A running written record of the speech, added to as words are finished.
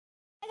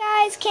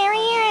guys, Cameron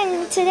here,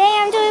 and today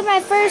I'm doing my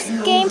first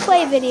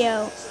gameplay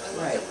video.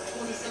 Right.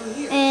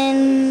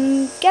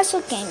 And guess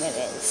what game it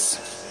is?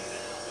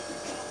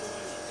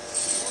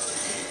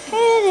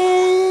 It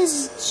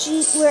is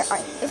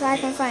if I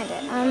can find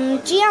it.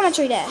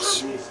 Geometry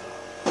Dash.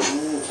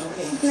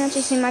 Okay. You can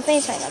actually see my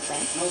face right up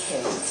there.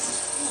 Okay.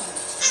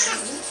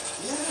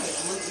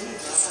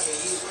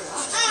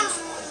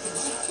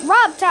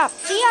 Rob Top,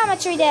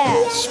 Geometry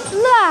Dash.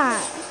 Blah.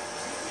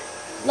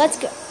 Let's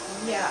go.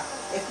 Yeah.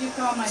 If you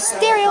call my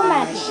Stereo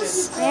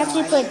Madness. I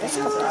actually played this a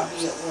couple times.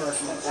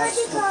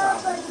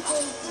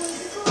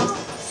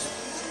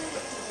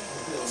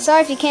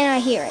 Sorry if you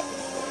cannot hear it.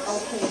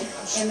 Okay.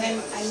 And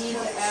then I need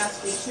to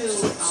ask you too,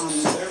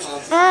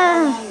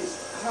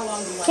 how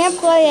long do you want Can't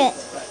play it.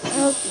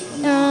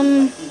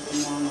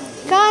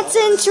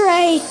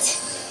 Concentrate.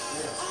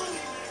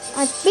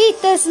 I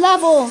beat this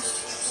level.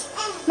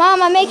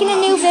 Mom, I'm making a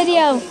new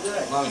video.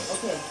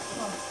 Okay.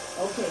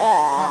 Okay.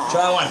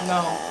 Try one.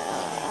 No.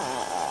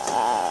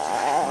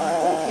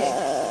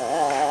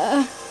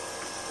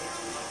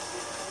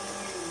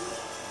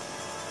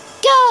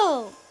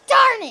 Go!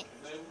 Darn it!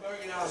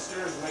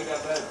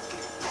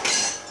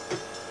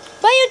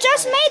 But you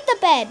just made the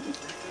bed.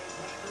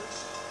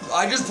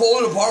 I just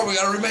pulled it apart. We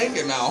gotta remake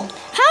it now.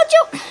 How'd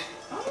you?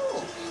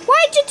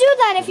 Why'd you do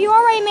that if you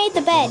already made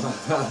the bed?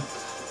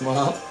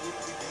 Well,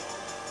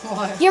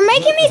 You're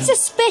making me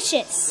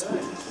suspicious.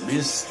 be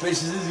as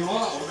suspicious as you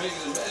want. We're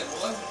making the bed,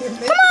 boy.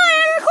 Come on,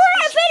 I'm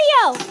recording a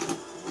video.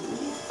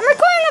 I'm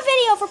recording a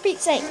video for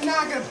Pete's sake. You're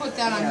not going to put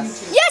that on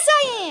YouTube. Yes,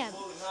 I am.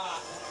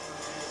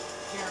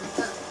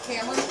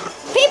 Cameron?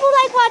 People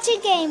like watching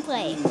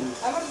gameplay.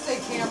 I want to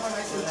say Cameron.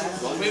 I said that.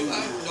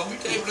 Don't be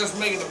taping us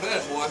making the bed,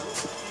 boy.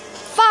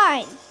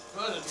 Fine.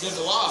 Good, it's against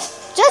the law.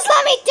 Just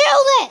let me do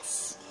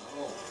this.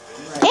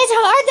 It's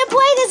hard to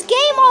play this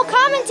game while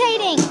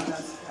commentating.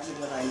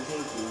 Are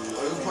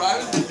you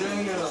private?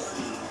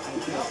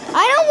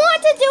 I don't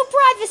want to do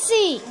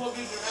privacy.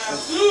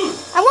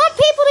 I want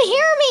people to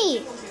hear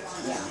me.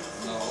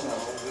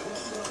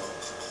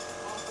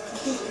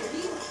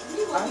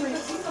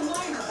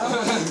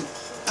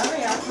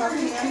 Alright, I'll talk to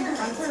you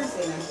on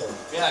Thursday then.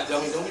 Yeah,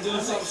 dummy. Don't be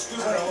doing something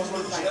stupid. I almost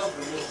went to jail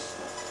for you.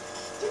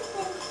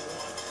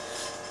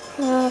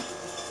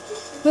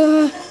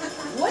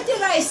 What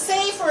did I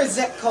say for a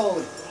zip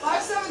code?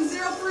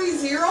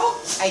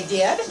 57030? I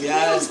did?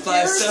 Yeah, it's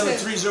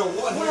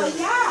 57301 Well,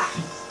 here. yeah.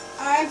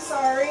 I'm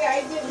sorry,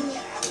 I didn't.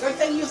 Good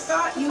thing you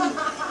thought you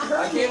heard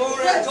I came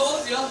over and I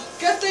told you.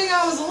 Good thing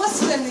I was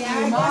listening to Yeah,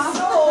 you, I Mom. guess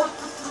so.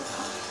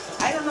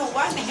 I don't know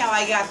what in the hell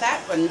I got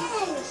that one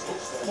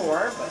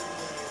for, but I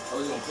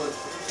was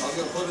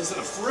gonna put this in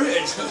a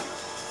fridge.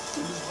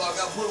 Just about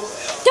got put away.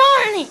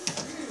 Darn it.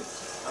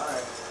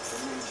 Alright.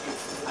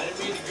 I didn't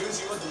mean to goose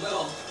you with the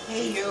middle.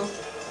 hey you.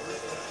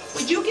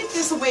 Would you get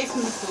this away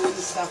from the food and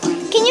stuff?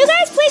 Can you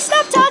guys please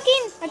stop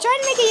talking? I'm trying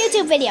to make a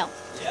YouTube video.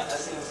 Yeah,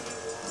 that's it.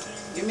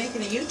 You're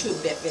making a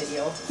YouTube bit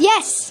video.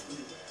 Yes.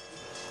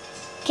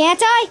 Can't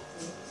I?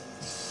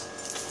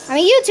 I'm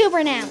a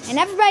YouTuber now, and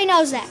everybody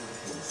knows that. An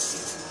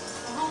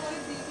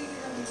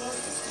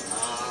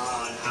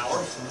hour.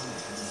 I'm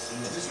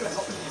just gonna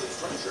help you with the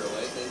structure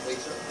away. They take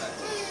certain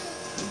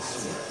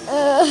factors.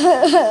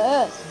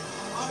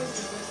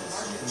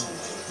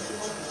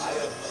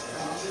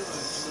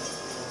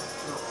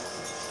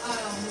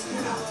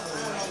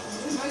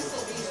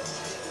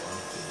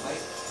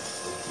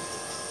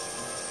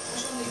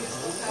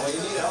 Well, you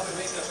need help in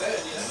making a bed,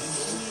 yeah?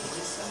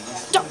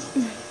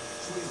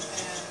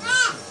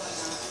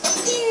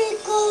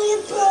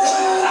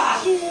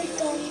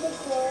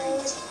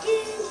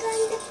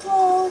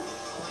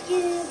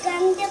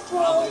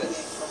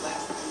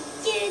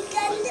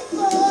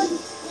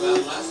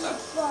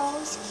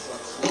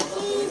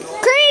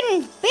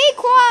 Creedon, be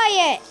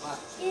quiet.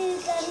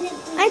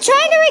 I'm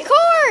trying to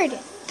record.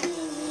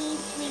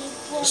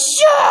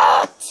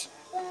 Shut!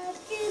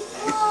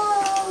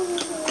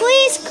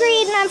 Please,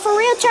 Creedon, I'm for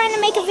real trying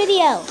to make a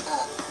video.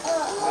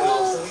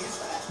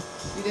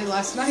 You did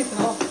last night,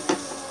 though.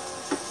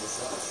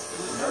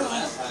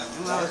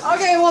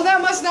 Okay, well,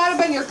 that must not have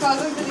been your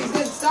cousin, because he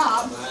did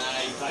stop.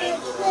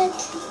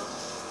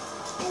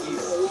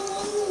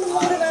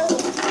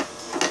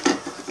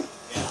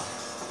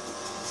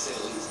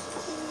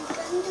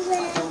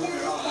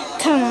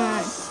 Come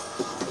on.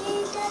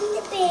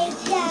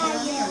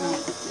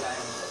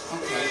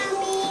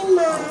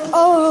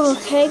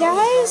 Okay,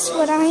 guys,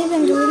 what I've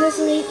been doing this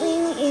lately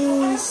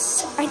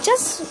is I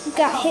just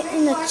got hit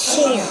in the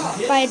chair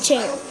by a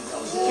chair,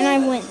 and I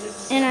went,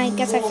 and I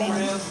guess I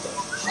failed,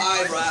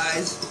 Hi,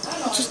 Rise.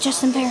 which is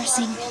just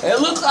embarrassing. It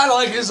looks kind of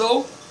like it,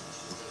 though.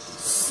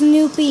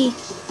 Snoopy.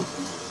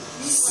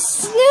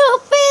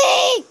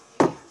 Snoopy!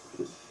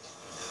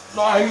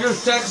 No, you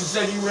just texted and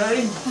said you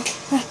ready?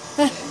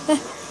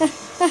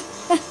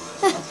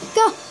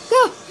 Go,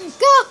 go,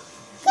 go,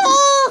 go!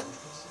 Oh!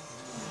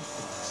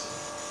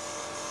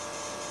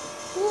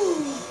 Woo!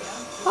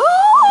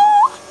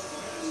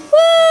 Woo!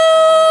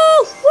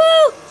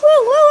 Woo! Woo!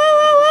 Woo!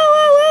 Woo!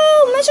 Woo! Woo!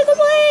 Mission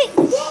complete!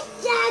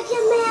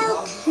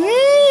 Milk.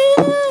 Mm.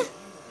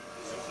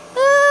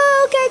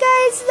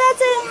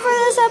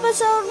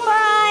 episode.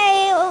 Bye.